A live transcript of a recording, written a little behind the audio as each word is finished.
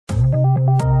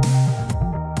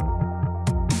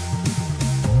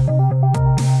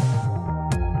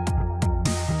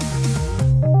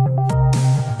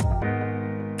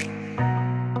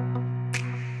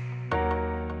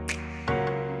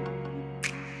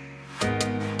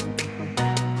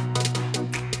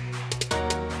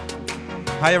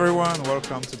Hi everyone,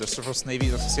 welcome to the Surface Navy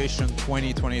Association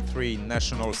 2023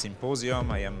 National Symposium.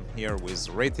 I am here with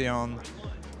Raytheon,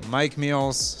 Mike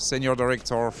Mills, Senior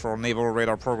Director for Naval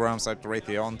Radar Programs at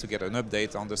Raytheon, to get an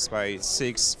update on the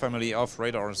SPY-6 family of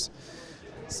radars.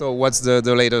 So what's the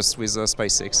latest with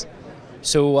SPY-6?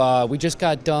 So we just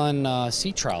got done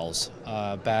sea trials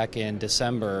back in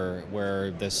December, where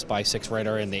the SPY-6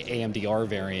 radar in the AMDR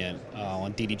variant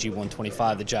on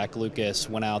DDG-125, the Jack Lucas,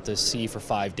 went out to sea for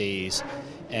 5 days,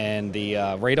 and the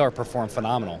radar performed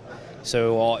phenomenal.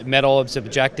 So met all its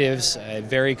objectives. A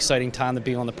very exciting time to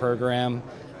be on the program.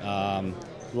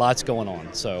 Lots going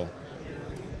on. So,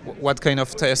 what kind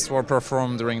of tests were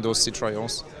performed during those sea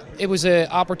trials? It was an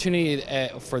opportunity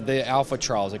for the alpha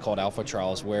trials, they called alpha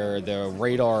trials, where the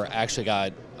radar actually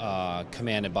got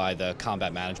commanded by the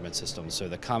combat management system. So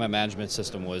the combat management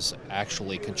system was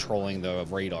actually controlling the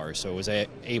radar. So it was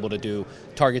able to do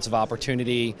targets of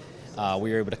opportunity.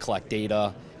 We were able to collect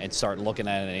data and start looking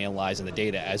at it and analyzing the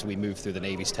data as we move through the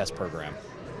Navy's test program.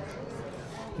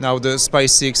 Now, the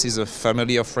SPY-6 is a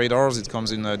family of radars. It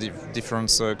comes in different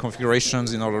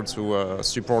configurations in order to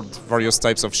support various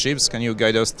types of ships. Can you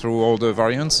guide us through all the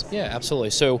variants? Yeah, absolutely.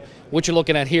 So what you're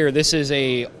looking at here, this is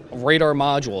a radar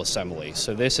module assembly.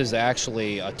 So this is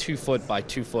actually a 2 foot by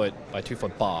 2 foot by 2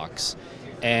 foot box,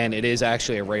 and it is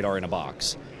actually a radar in a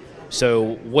box.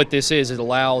 So what this is, it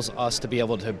allows us to be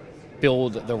able to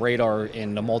build the radar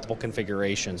in the multiple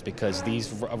configurations, because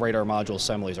these radar module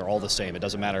assemblies are all the same. It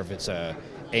doesn't matter if it's a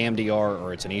AMDR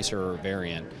or it's an ESR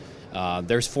variant.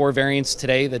 There's 4 variants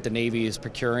today that the Navy is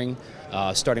procuring,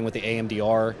 starting with the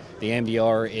AMDR. The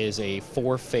AMDR is a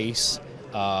 4-face,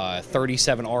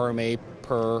 37 RMA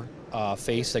per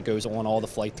face that goes on all the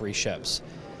Flight 3 ships.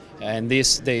 And the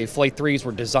Flight 3s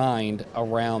were designed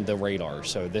around the radar.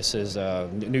 So this is a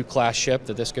new class ship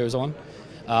that this goes on.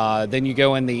 Then you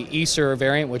go in the ESR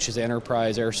variant, which is the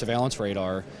Enterprise Air Surveillance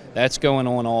Radar. That's going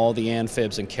on all the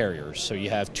amphibs and carriers. So you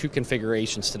have 2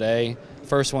 configurations today.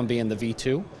 First one being the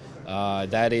V2.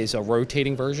 That is a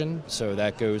rotating version, so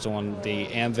that goes on the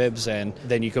amphibs, and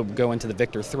then you could go into the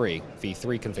Victor 3,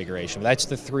 V3 configuration. That's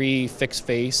the 3 fixed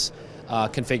face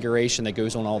configuration that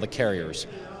goes on all the carriers.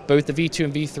 Both the V2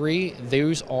 and V3,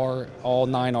 those are all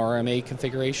 9 RMA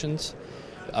configurations.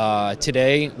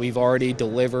 Today, we've already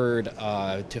delivered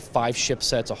to 5 ship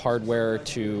sets of hardware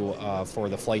for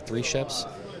the Flight 3 ships.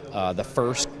 The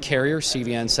first carrier,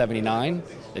 CVN-79,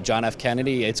 the John F.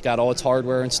 Kennedy, it's got all its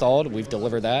hardware installed. We've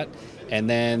delivered that. And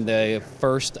then the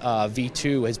first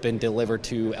V2 has been delivered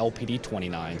to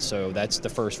LPD-29, so that's the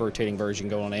first rotating version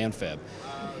going on amphib.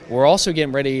 We're also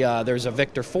getting ready, there's a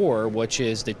Victor 4, which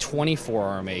is the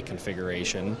 24 RMA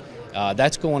configuration.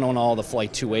 That's going on all the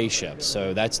Flight 2A ships,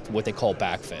 so that's what they call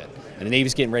backfit. And the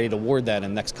Navy's getting ready to award that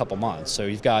in the next couple months. So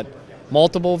you've got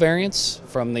multiple variants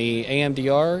from the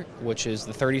AMDR, which is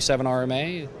the 37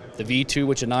 RMA, the V2,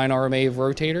 which is a 9 RMA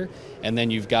rotator, and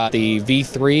then you've got the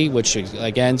V3, which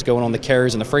again is going on the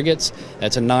carriers and the frigates.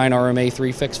 That's a 9 RMA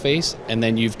 3 fixed face, and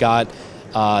then you've got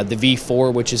the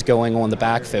V4, which is going on the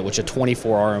backfit, which is a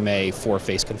 24 RMA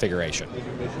 4-face configuration.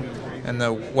 And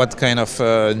what kind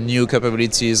of new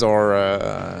capabilities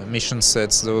or mission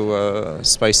sets do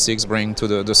SPY-6 bring to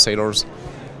the sailors?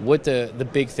 What the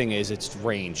big thing is, it's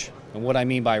range. And what I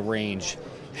mean by range,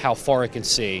 how far it can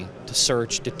see to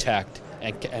search, detect,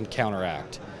 and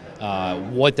counteract.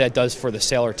 What that does for the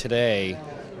sailor today,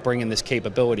 bringing this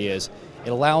capability, is it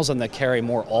allows them to carry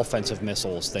more offensive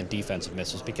missiles than defensive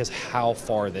missiles, because how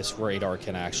far this radar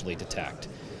can actually detect.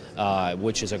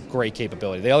 Which is a great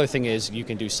capability. The other thing is you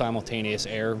can do simultaneous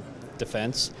air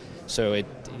defense. So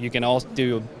you can also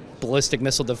do ballistic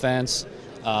missile defense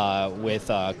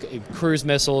with cruise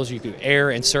missiles. You can do air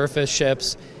and surface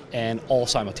ships, and all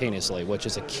simultaneously, which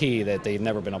is a key that they've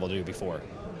never been able to do before.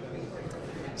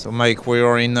 So Mike, we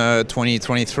are in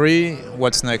 2023.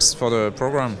 What's next for the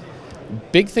program?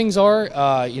 Big things are,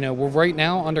 we're right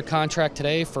now under contract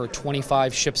today for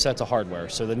 25 ship sets of hardware.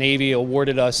 So the Navy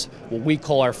awarded us what we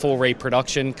call our full rate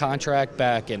production contract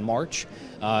back in March.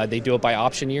 They do it by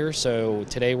option year, so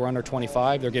today we're under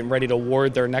 25. They're getting ready to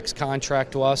award their next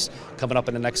contract to us coming up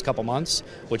in the next couple months,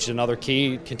 which is another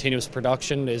key. Continuous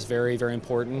production is very, very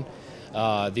important.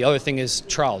 The other thing is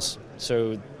trials.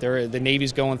 So the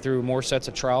Navy's going through more sets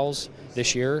of trials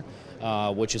this year,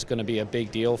 which is going to be a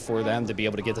big deal for them to be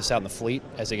able to get this out in the fleet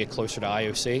as they get closer to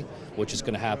IOC, which is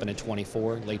going to happen in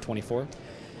late 24.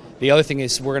 The other thing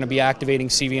is we're going to be activating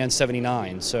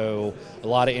CVN-79, so a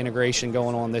lot of integration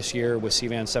going on this year with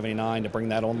CVN-79 to bring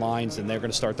that online, and they're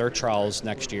going to start their trials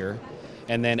next year.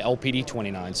 and then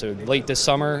LPD-29. So late this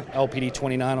summer,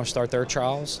 LPD-29 will start their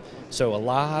trials. So a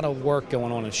lot of work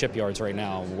going on in shipyards right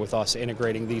now with us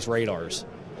integrating these radars.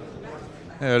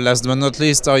 Last but not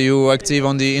least, are you active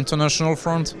on the international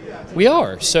front? We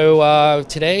are. So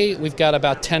today we've got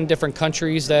about 10 different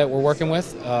countries that we're working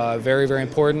with. Very, very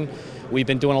important. We've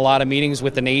been doing a lot of meetings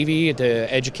with the Navy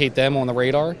to educate them on the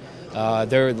radar.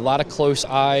 There's a lot of close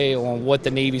eye on what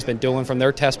the Navy's been doing from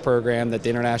their test program that the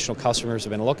international customers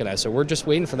have been looking at. So we're just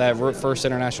waiting for that first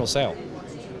international sale.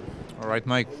 All right,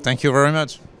 Mike. Thank you very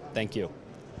much. Thank you.